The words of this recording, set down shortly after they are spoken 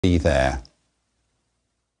be there.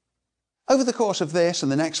 Over the course of this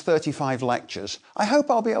and the next 35 lectures, I hope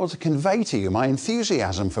I'll be able to convey to you my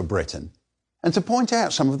enthusiasm for Britain and to point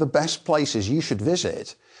out some of the best places you should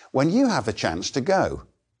visit when you have a chance to go.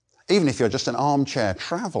 Even if you're just an armchair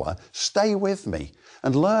traveller, stay with me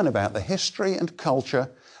and learn about the history and culture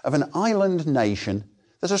of an island nation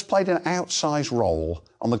that has played an outsized role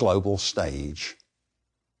on the global stage.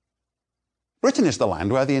 Britain is the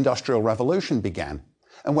land where the Industrial Revolution began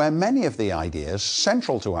and where many of the ideas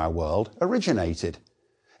central to our world originated,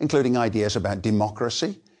 including ideas about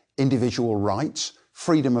democracy, individual rights,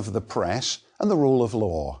 freedom of the press, and the rule of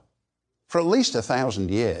law. For at least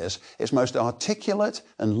 1,000 years, its most articulate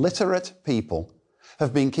and literate people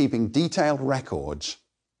have been keeping detailed records.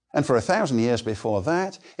 And for 1,000 years before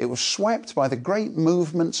that, it was swept by the great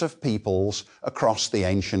movements of peoples across the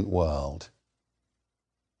ancient world.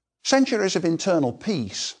 Centuries of internal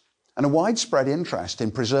peace and a widespread interest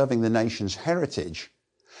in preserving the nation's heritage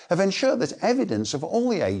have ensured that evidence of all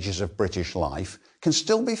the ages of British life can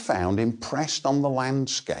still be found impressed on the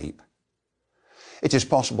landscape. It is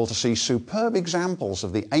possible to see superb examples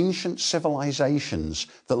of the ancient civilizations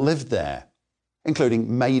that lived there,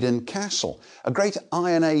 including Maiden Castle, a great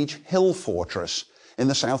Iron Age hill fortress in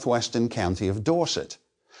the southwestern county of Dorset,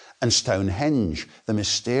 and Stonehenge, the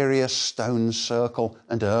mysterious stone circle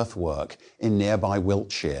and earthwork in nearby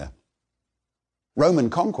Wiltshire. Roman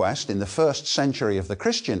conquest in the 1st century of the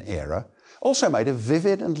Christian era also made a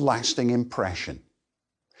vivid and lasting impression.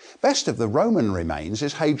 Best of the Roman remains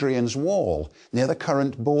is Hadrian's Wall, near the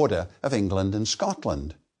current border of England and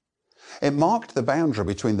Scotland. It marked the boundary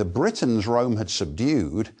between the Britons Rome had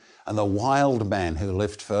subdued and the wild men who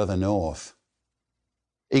lived further north.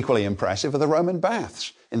 Equally impressive are the Roman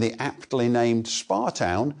baths in the aptly named spa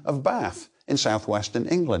town of Bath in southwestern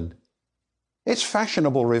England. Its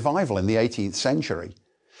fashionable revival in the 18th century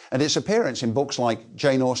and its appearance in books like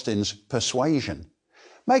Jane Austen's Persuasion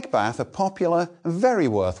make Bath a popular and very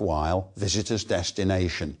worthwhile visitor's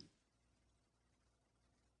destination.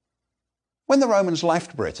 When the Romans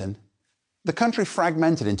left Britain, the country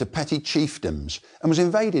fragmented into petty chiefdoms and was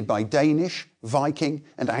invaded by Danish, Viking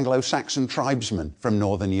and Anglo-Saxon tribesmen from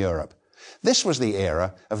northern Europe. This was the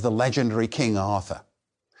era of the legendary King Arthur.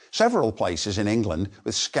 Several places in England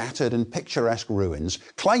with scattered and picturesque ruins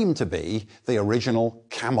claim to be the original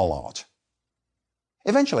Camelot.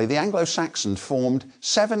 Eventually, the Anglo-Saxons formed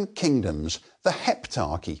 7 kingdoms, the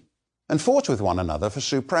Heptarchy, and fought with one another for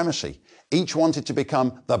supremacy. Each wanted to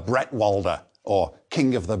become the Bretwalda, or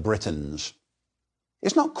King of the Britons.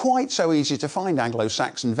 It's not quite so easy to find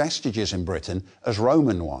Anglo-Saxon vestiges in Britain as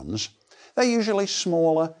Roman ones. They're usually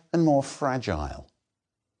smaller and more fragile.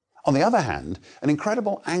 On the other hand, an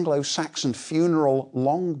incredible Anglo-Saxon funeral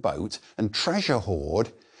longboat and treasure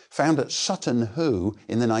hoard found at Sutton Hoo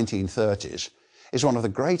in the 1930s is one of the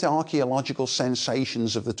great archaeological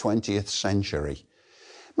sensations of the 20th century.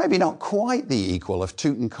 Maybe not quite the equal of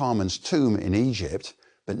Tutankhamun's tomb in Egypt,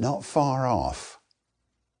 but not far off.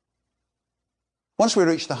 Once we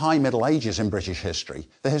reach the High Middle Ages in British history,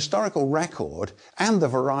 the historical record and the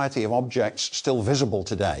variety of objects still visible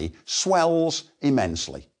today swells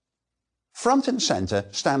immensely. Front and centre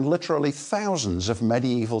stand literally thousands of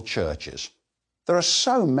medieval churches. There are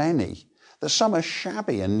so many that some are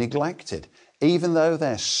shabby and neglected, even though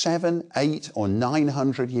they're 700, 800 or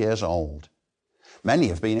 900 years old. Many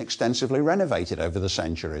have been extensively renovated over the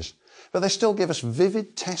centuries, but they still give us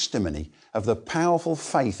vivid testimony of the powerful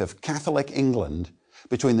faith of Catholic England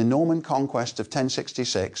between the Norman conquest of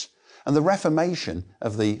 1066 and the Reformation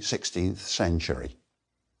of the 16th century.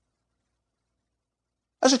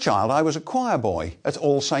 As a child, I was a choir boy at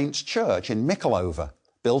All Saints' Church in Mickleover,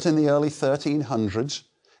 built in the early 1300s,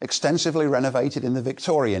 extensively renovated in the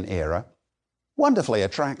Victorian era, wonderfully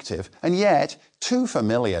attractive and yet too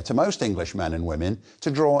familiar to most English men and women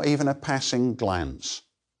to draw even a passing glance.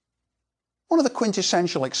 One of the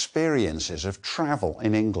quintessential experiences of travel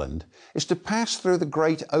in England is to pass through the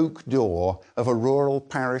great oak door of a rural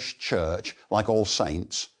parish church like All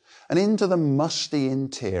Saints and into the musty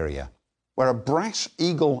interior, where a brass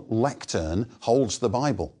eagle lectern holds the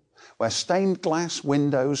Bible, where stained glass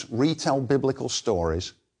windows retell biblical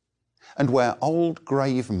stories, and where old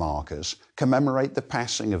grave markers commemorate the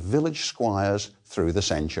passing of village squires through the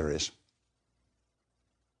centuries.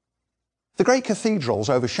 The great cathedrals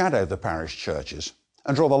overshadow the parish churches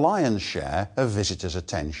and draw the lion's share of visitors'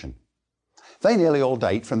 attention. They nearly all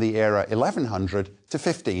date from the era 1100 to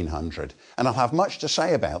 1500, and I'll have much to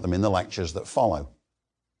say about them in the lectures that follow.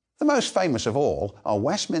 The most famous of all are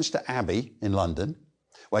Westminster Abbey in London,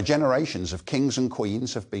 where generations of kings and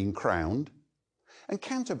queens have been crowned, and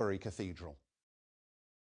Canterbury Cathedral.